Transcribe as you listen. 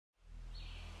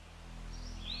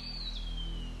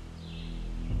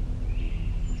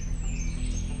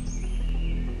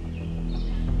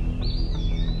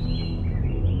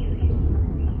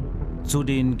Zu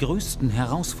den größten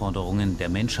Herausforderungen der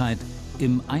Menschheit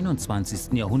im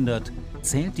 21. Jahrhundert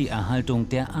zählt die Erhaltung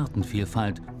der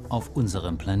Artenvielfalt auf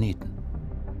unserem Planeten.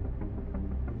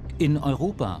 In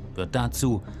Europa wird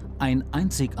dazu ein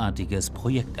einzigartiges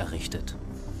Projekt errichtet: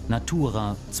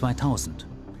 NATURA 2000.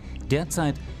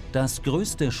 Derzeit das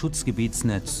größte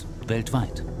Schutzgebietsnetz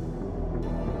weltweit.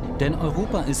 Denn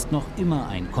Europa ist noch immer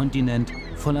ein Kontinent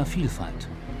voller Vielfalt,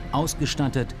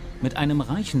 ausgestattet mit einem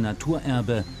reichen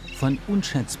Naturerbe von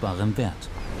unschätzbarem Wert.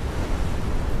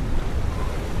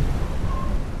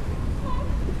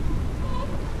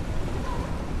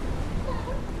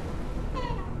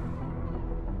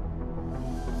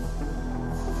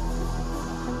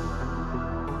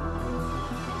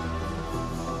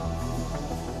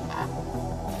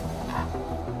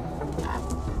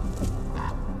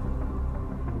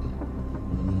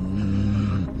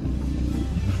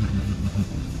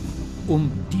 Um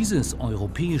dieses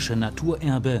europäische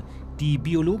Naturerbe, die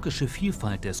biologische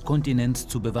Vielfalt des Kontinents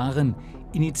zu bewahren,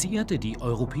 initiierte die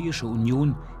Europäische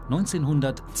Union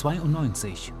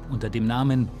 1992 unter dem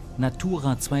Namen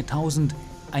NATURA 2000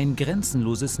 ein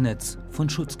grenzenloses Netz von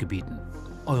Schutzgebieten,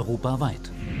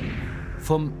 europaweit.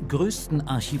 Vom größten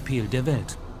Archipel der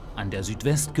Welt, an der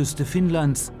Südwestküste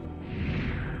Finnlands,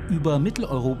 über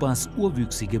Mitteleuropas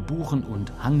urwüchsige Buchen-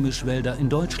 und Hangmischwälder in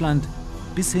Deutschland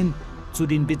bis hin zu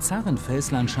den bizarren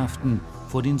Felslandschaften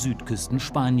vor den Südküsten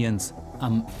Spaniens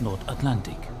am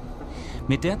Nordatlantik.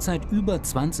 Mit derzeit über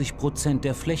 20%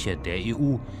 der Fläche der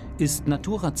EU ist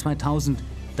NATURA 2000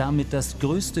 damit das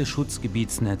größte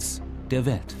Schutzgebietsnetz der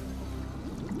Welt.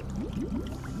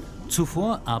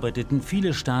 Zuvor arbeiteten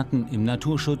viele Staaten im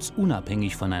Naturschutz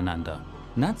unabhängig voneinander.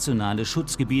 Nationale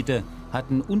Schutzgebiete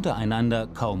hatten untereinander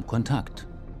kaum Kontakt.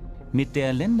 Mit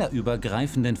der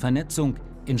länderübergreifenden Vernetzung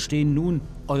entstehen nun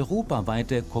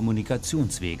europaweite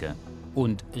Kommunikationswege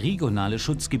und regionale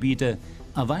Schutzgebiete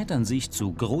erweitern sich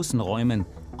zu großen Räumen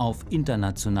auf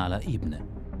internationaler Ebene.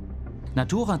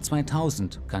 NATURA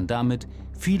 2000 kann damit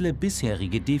viele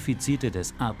bisherige Defizite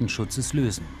des Artenschutzes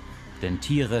lösen, denn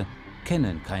Tiere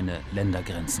kennen keine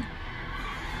Ländergrenzen.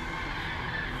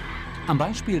 Am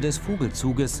Beispiel des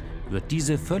Vogelzuges wird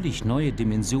diese völlig neue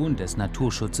Dimension des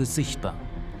Naturschutzes sichtbar.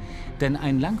 Denn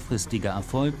ein langfristiger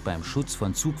Erfolg beim Schutz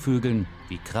von Zugvögeln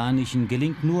wie Kranichen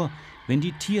gelingt nur, wenn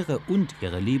die Tiere und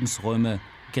ihre Lebensräume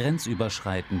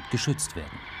grenzüberschreitend geschützt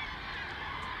werden.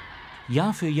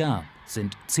 Jahr für Jahr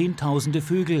sind Zehntausende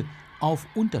Vögel auf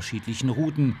unterschiedlichen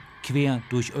Routen quer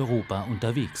durch Europa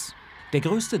unterwegs. Der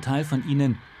größte Teil von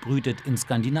ihnen brütet in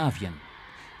Skandinavien,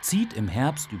 zieht im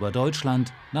Herbst über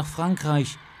Deutschland nach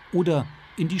Frankreich oder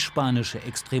in die spanische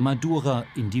Extremadura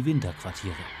in die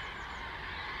Winterquartiere.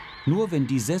 Nur wenn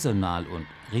die saisonal und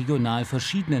regional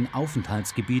verschiedenen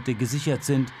Aufenthaltsgebiete gesichert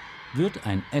sind, wird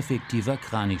ein effektiver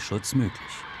Kranichschutz möglich.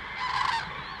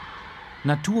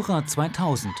 NATURA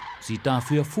 2000 sieht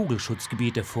dafür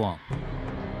Vogelschutzgebiete vor,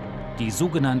 die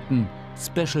sogenannten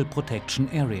Special Protection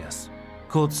Areas,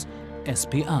 kurz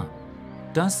SPA.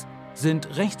 Das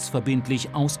sind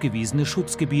rechtsverbindlich ausgewiesene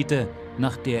Schutzgebiete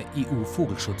nach der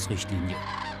EU-Vogelschutzrichtlinie.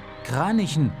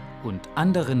 Kranichen und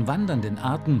anderen wandernden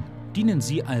Arten dienen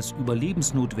sie als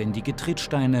überlebensnotwendige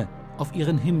Trittsteine auf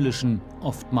ihren himmlischen,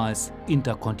 oftmals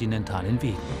interkontinentalen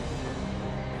Wegen.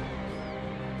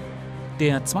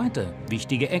 Der zweite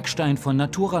wichtige Eckstein von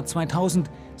NATURA 2000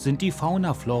 sind die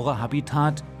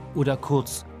Fauna-Flora-Habitat oder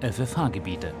kurz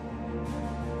FFH-Gebiete.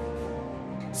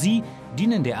 Sie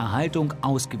dienen der Erhaltung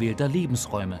ausgewählter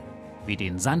Lebensräume, wie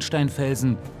den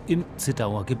Sandsteinfelsen im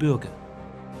Zittauer Gebirge,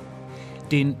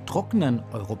 den trockenen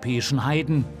europäischen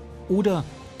Heiden oder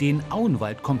den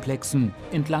Auenwaldkomplexen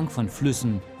entlang von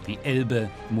Flüssen wie Elbe,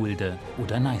 Mulde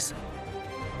oder Neiße.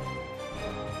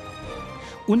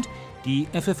 Und die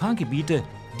FFH-Gebiete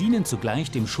dienen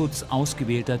zugleich dem Schutz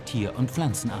ausgewählter Tier- und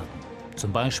Pflanzenarten,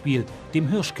 zum Beispiel dem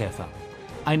Hirschkäfer,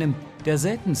 einem der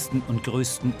seltensten und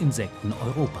größten Insekten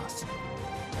Europas.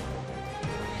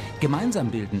 Gemeinsam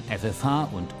bilden FFH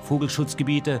und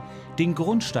Vogelschutzgebiete den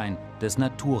Grundstein des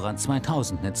NATURA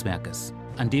 2000-Netzwerkes,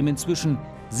 an dem inzwischen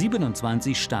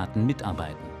 27 Staaten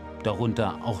mitarbeiten,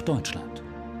 darunter auch Deutschland.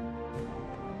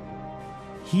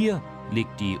 Hier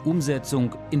liegt die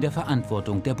Umsetzung in der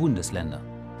Verantwortung der Bundesländer.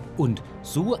 Und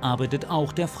so arbeitet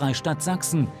auch der Freistaat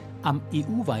Sachsen am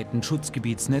EU-weiten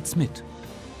Schutzgebietsnetz mit.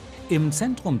 Im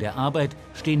Zentrum der Arbeit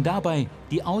stehen dabei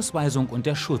die Ausweisung und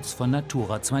der Schutz von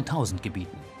NATURA 2000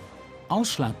 Gebieten.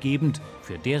 Ausschlaggebend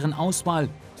für deren Auswahl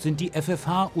sind die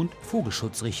FFH- und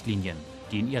Vogelschutzrichtlinien,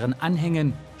 die in ihren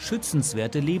Anhängen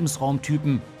schützenswerte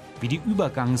Lebensraumtypen wie die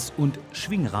Übergangs- und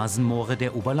Schwingrasenmoore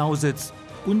der Oberlausitz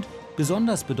und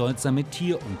besonders bedeutsame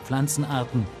Tier- und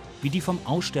Pflanzenarten wie die vom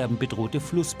Aussterben bedrohte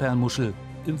Flussperlmuschel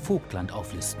im Vogtland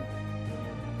auflisten.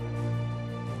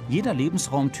 Jeder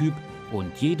Lebensraumtyp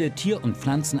und jede Tier- und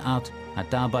Pflanzenart hat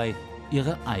dabei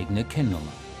ihre eigene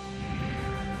Kennnummer.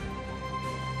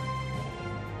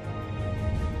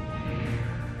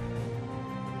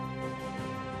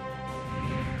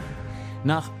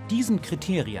 Nach diesen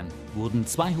Kriterien wurden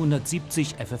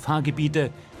 270 FFH-Gebiete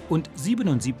und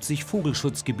 77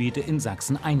 Vogelschutzgebiete in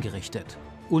Sachsen eingerichtet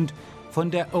und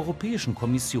von der Europäischen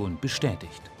Kommission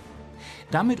bestätigt.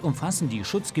 Damit umfassen die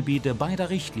Schutzgebiete beider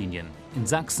Richtlinien in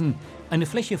Sachsen eine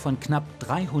Fläche von knapp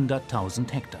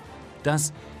 300.000 Hektar.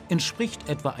 Das entspricht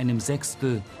etwa einem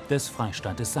Sechstel des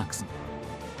Freistaates Sachsen.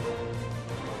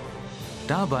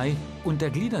 Dabei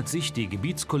untergliedert sich die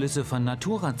Gebietskulisse von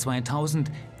Natura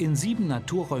 2000 in 7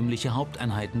 naturräumliche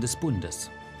Haupteinheiten des Bundes.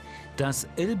 Das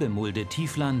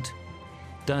Elbe-Mulde-Tiefland,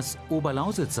 das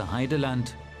Oberlausitzer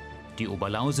Heideland, die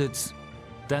Oberlausitz,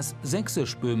 das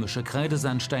sächsisch-böhmische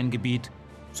Kreidesandsteingebiet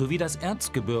sowie das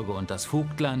Erzgebirge und das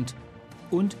Vogtland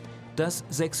und das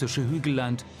sächsische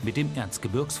Hügelland mit dem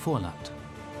Erzgebirgsvorland.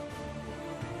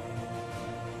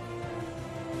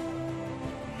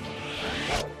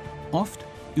 Oft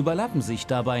überlappen sich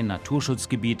dabei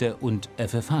Naturschutzgebiete und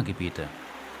FFH-Gebiete.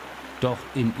 Doch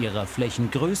in ihrer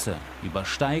Flächengröße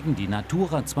übersteigen die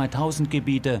Natura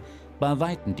 2000-Gebiete bei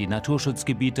weitem die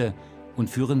Naturschutzgebiete und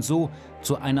führen so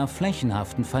zu einer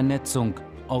flächenhaften Vernetzung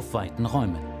auf weiten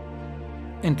Räumen.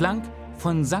 Entlang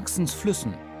von Sachsens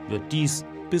Flüssen wird dies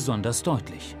besonders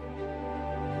deutlich.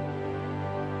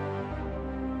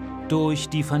 Durch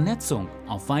die Vernetzung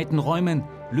auf weiten Räumen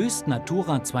löst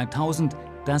Natura 2000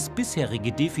 das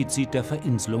bisherige Defizit der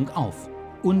Verinselung auf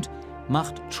und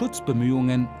macht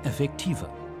Schutzbemühungen effektiver.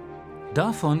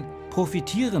 Davon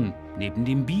profitieren neben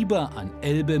dem Biber an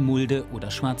Elbe, Mulde oder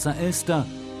Schwarzer Elster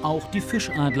auch die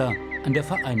Fischadler an der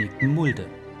Vereinigten Mulde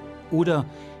oder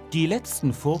die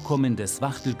letzten Vorkommen des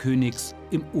Wachtelkönigs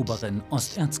im oberen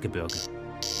Osterzgebirge.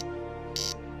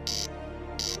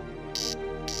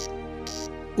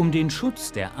 Um den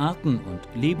Schutz der Arten und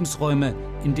Lebensräume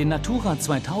in den Natura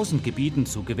 2000 Gebieten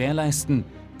zu gewährleisten,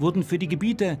 wurden für die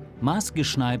Gebiete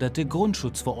maßgeschneiderte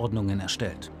Grundschutzverordnungen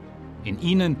erstellt. In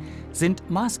ihnen sind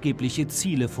maßgebliche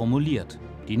Ziele formuliert,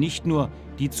 die nicht nur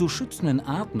die zu schützenden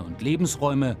Arten und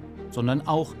Lebensräume, sondern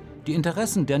auch die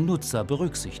Interessen der Nutzer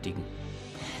berücksichtigen.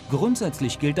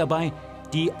 Grundsätzlich gilt dabei,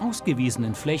 die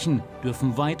ausgewiesenen Flächen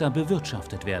dürfen weiter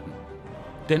bewirtschaftet werden.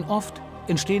 Denn oft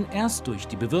entstehen erst durch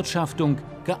die Bewirtschaftung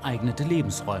geeignete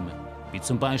Lebensräume, wie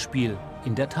zum Beispiel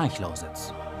in der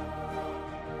Teichlausitz.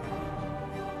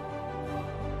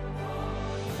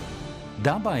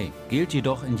 Dabei gilt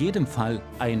jedoch in jedem Fall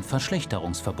ein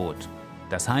Verschlechterungsverbot.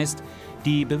 Das heißt,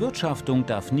 die Bewirtschaftung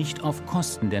darf nicht auf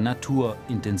Kosten der Natur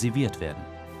intensiviert werden.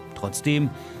 Trotzdem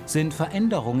sind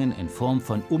Veränderungen in Form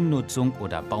von Umnutzung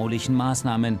oder baulichen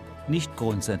Maßnahmen nicht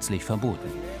grundsätzlich verboten.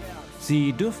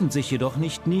 Sie dürfen sich jedoch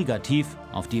nicht negativ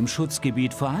auf die im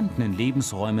Schutzgebiet vorhandenen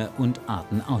Lebensräume und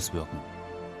Arten auswirken.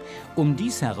 Um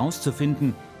dies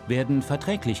herauszufinden, werden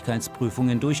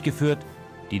Verträglichkeitsprüfungen durchgeführt,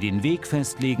 die den Weg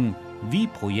festlegen, wie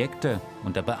Projekte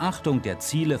unter Beachtung der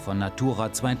Ziele von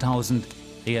Natura 2000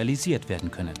 realisiert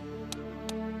werden können.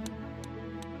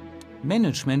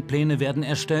 Managementpläne werden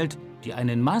erstellt, die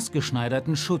einen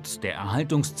maßgeschneiderten Schutz der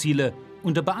Erhaltungsziele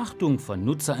unter Beachtung von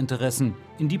Nutzerinteressen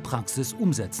in die Praxis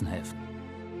umsetzen helfen.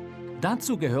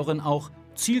 Dazu gehören auch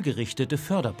zielgerichtete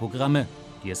Förderprogramme,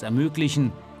 die es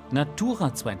ermöglichen,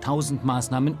 Natura 2000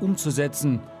 Maßnahmen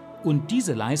umzusetzen und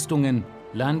diese Leistungen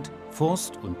Land-,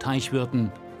 Forst- und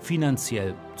Teichwirten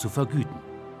finanziell zu vergüten.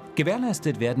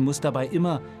 Gewährleistet werden muss dabei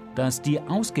immer, dass die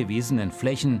ausgewiesenen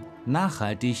Flächen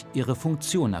nachhaltig ihre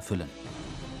Funktion erfüllen.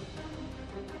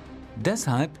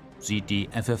 Deshalb sieht die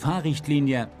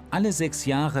FFH-Richtlinie alle 6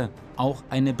 Jahre auch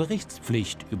eine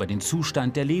Berichtspflicht über den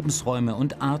Zustand der Lebensräume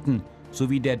und Arten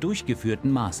sowie der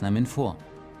durchgeführten Maßnahmen vor.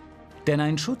 Denn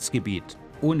ein Schutzgebiet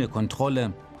ohne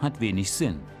Kontrolle hat wenig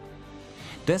Sinn.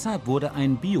 Deshalb wurde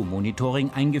ein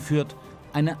Biomonitoring eingeführt,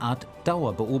 eine Art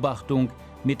Dauerbeobachtung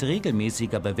mit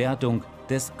regelmäßiger Bewertung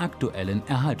des aktuellen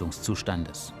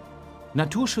Erhaltungszustandes.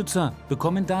 Naturschützer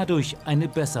bekommen dadurch eine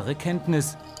bessere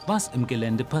Kenntnis, was im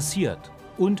Gelände passiert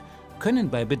und können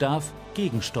bei Bedarf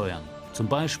gegensteuern, zum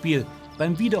Beispiel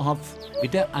beim Wiederhopf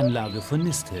mit der Anlage von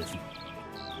Nisthilfen.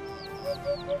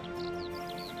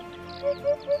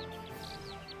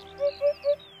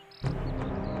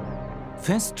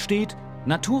 Fest steht,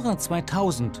 Natura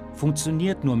 2000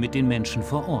 funktioniert nur mit den Menschen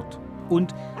vor Ort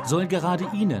und soll gerade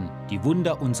ihnen die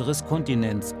Wunder unseres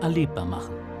Kontinents erlebbar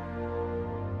machen.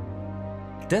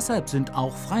 Deshalb sind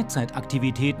auch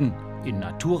Freizeitaktivitäten in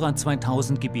Natura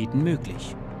 2000 Gebieten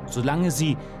möglich, solange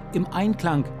sie im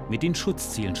Einklang mit den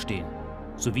Schutzzielen stehen,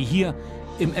 so wie hier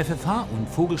im FFH- und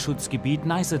Vogelschutzgebiet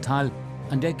Neißetal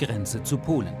an der Grenze zu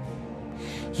Polen.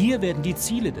 Hier werden die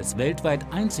Ziele des weltweit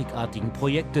einzigartigen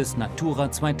Projektes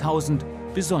NATURA 2000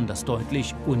 besonders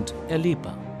deutlich und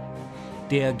erlebbar.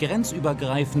 Der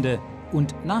grenzübergreifende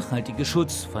und nachhaltige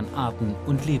Schutz von Arten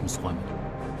und Lebensräumen.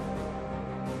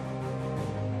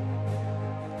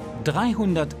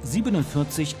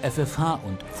 347 FFH-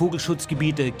 und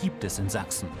Vogelschutzgebiete gibt es in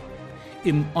Sachsen.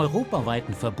 Im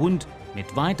europaweiten Verbund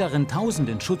mit weiteren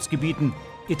tausenden Schutzgebieten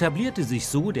etablierte sich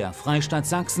so der Freistaat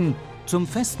Sachsen zum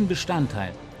festen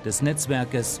Bestandteil des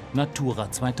Netzwerkes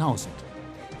NATURA 2000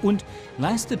 und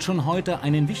leistet schon heute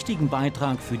einen wichtigen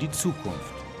Beitrag für die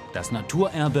Zukunft, das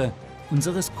Naturerbe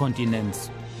unseres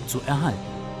Kontinents zu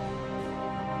erhalten.